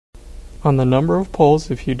On the number of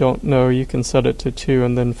poles, if you don't know, you can set it to 2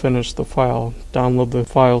 and then finish the file. Download the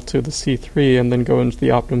file to the C3 and then go into the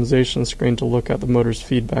optimization screen to look at the motor's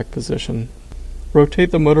feedback position.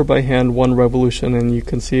 Rotate the motor by hand 1 revolution and you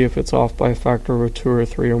can see if it's off by a factor of 2 or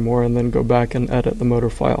 3 or more, and then go back and edit the motor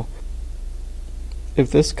file.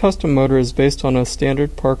 If this custom motor is based on a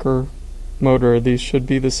standard Parker motor, these should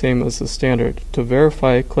be the same as the standard. To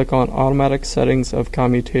verify, click on Automatic Settings of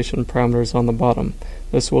Commutation Parameters on the bottom.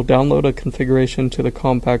 This will download a configuration to the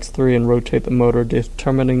Compax3 and rotate the motor,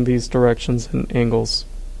 determining these directions and angles.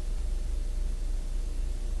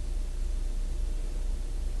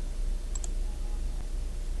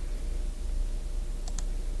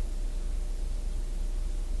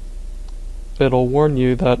 It'll warn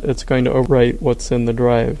you that it's going to overwrite what's in the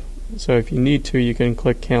drive. So if you need to, you can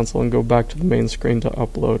click cancel and go back to the main screen to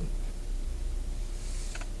upload.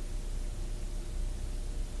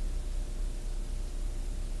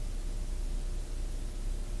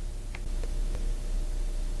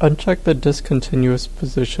 Uncheck the discontinuous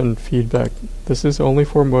position feedback. This is only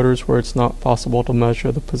for motors where it's not possible to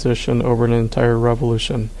measure the position over an entire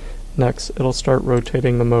revolution. Next, it'll start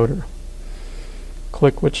rotating the motor.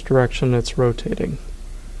 Click which direction it's rotating.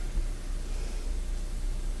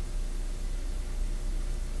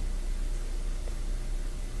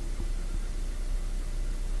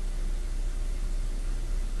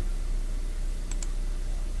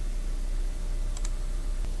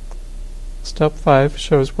 Step 5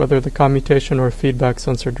 shows whether the commutation or feedback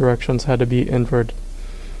sensor directions had to be inverted.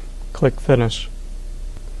 Click Finish.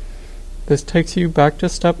 This takes you back to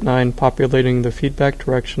Step 9, populating the feedback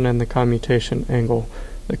direction and the commutation angle.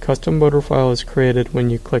 The custom motor file is created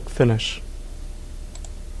when you click Finish.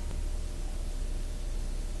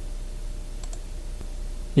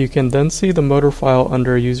 You can then see the motor file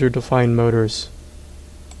under User-Defined Motors.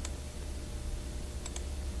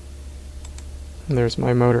 And there's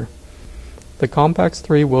my motor. The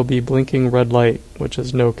Compax3 will be blinking red light, which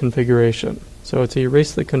is no configuration. So to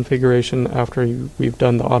erase the configuration after we've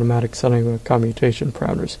done the automatic setting of commutation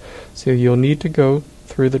parameters. So you'll need to go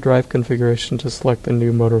through the drive configuration to select the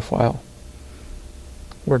new motor file.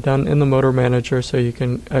 We're done in the Motor Manager, so you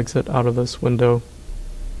can exit out of this window.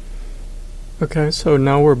 Okay, so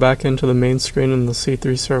now we're back into the main screen in the C3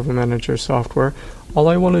 ServoManager software. All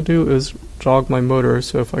I want to do is jog my motor,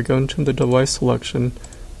 so if I go into the device selection,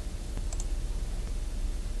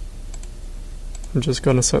 I'm just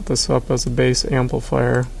going to set this up as a base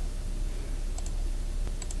amplifier.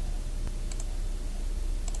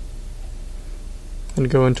 And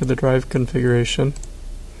go into the drive configuration.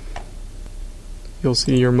 You'll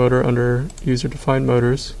see your motor under User-Defined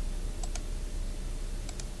Motors.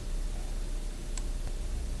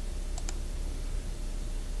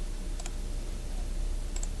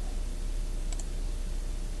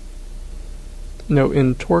 Now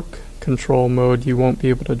in torque control mode, you won't be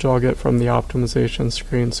able to jog it from the optimization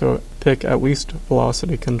screen, so pick at least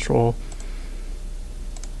velocity control.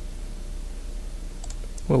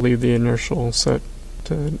 We'll leave the inertial set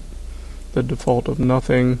to the default of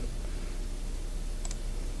nothing.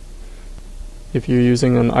 If you're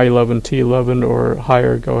using an I11, T11 or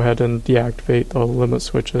higher, go ahead and deactivate the limit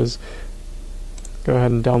switches. Go ahead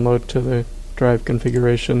and download to the drive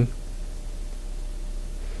configuration.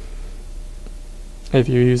 If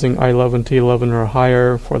you're using I11, T11 or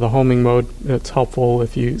higher for the homing mode, it's helpful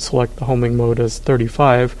if you select the homing mode as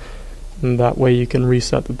 35, and that way you can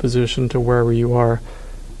reset the position to wherever you are.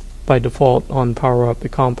 By default, on power up, the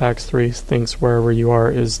Compax3 thinks wherever you are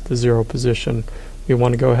is the 0 position. We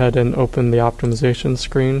want to go ahead and open the optimization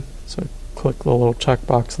screen, so click the little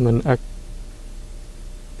checkbox and then X.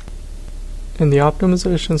 In the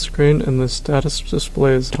optimization screen, in the status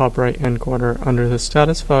display is top right hand corner. Under the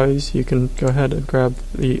status values, you can go ahead and grab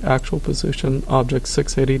the actual position, object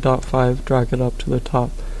 680.5, drag it up to the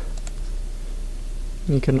top.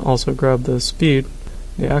 You can also grab the speed,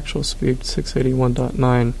 the actual speed,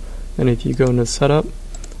 681.9, and if you go into setup,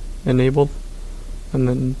 enable, and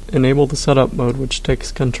then enable the setup mode, which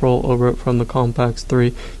takes control over it from the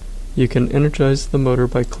Compax3, you can energize the motor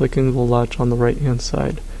by clicking the latch on the right hand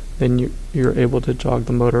side. Then you're able to jog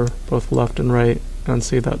the motor both left and right and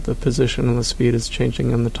see that the position and the speed is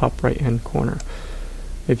changing in the top right hand corner.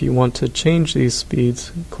 If you want to change these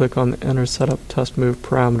speeds, click on the Enter Setup Test Move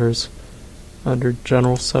Parameters. Under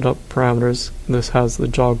General Setup Parameters, this has the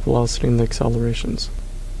jog velocity and the accelerations.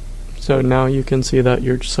 So now you can see that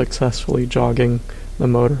you're successfully jogging the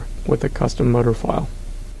motor with a custom motor file.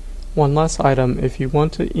 One last item, if you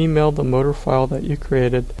want to email the motor file that you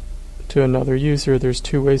created to another user, there's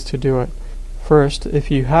 2 ways to do it. First, if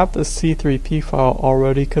you have the C3P file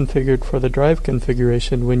already configured for the drive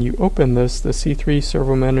configuration, when you open this, the C3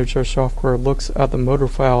 ServoManager software looks at the motor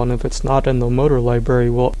file, and if it's not in the motor library,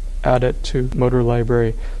 we'll add it to motor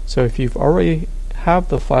library. So if you've already have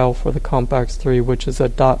the file for the Compax3, which is a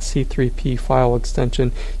 .c3p file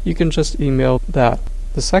extension, you can just email that.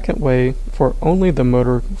 The second way, for only the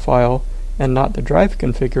motor file and not the drive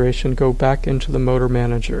configuration, go back into the motor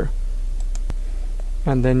manager.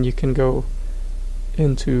 And then you can go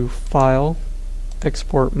into File,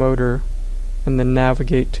 Export Motor, and then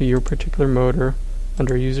navigate to your particular motor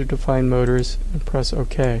under User-Defined Motors and press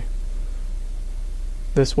OK.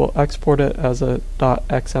 This will export it as a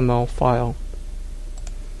 .xml file.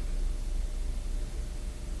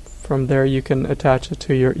 From there you can attach it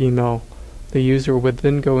to your email. The user would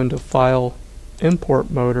then go into File, Import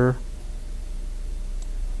Motor,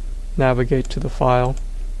 navigate to the file,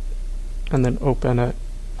 and then open it.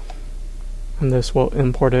 And this will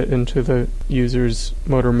import it into the user's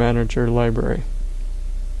Motor Manager library.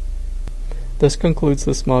 This concludes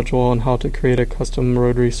this module on how to create a custom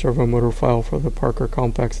rotary servo motor file for the Parker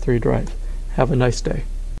Compax3 drive. Have a nice day.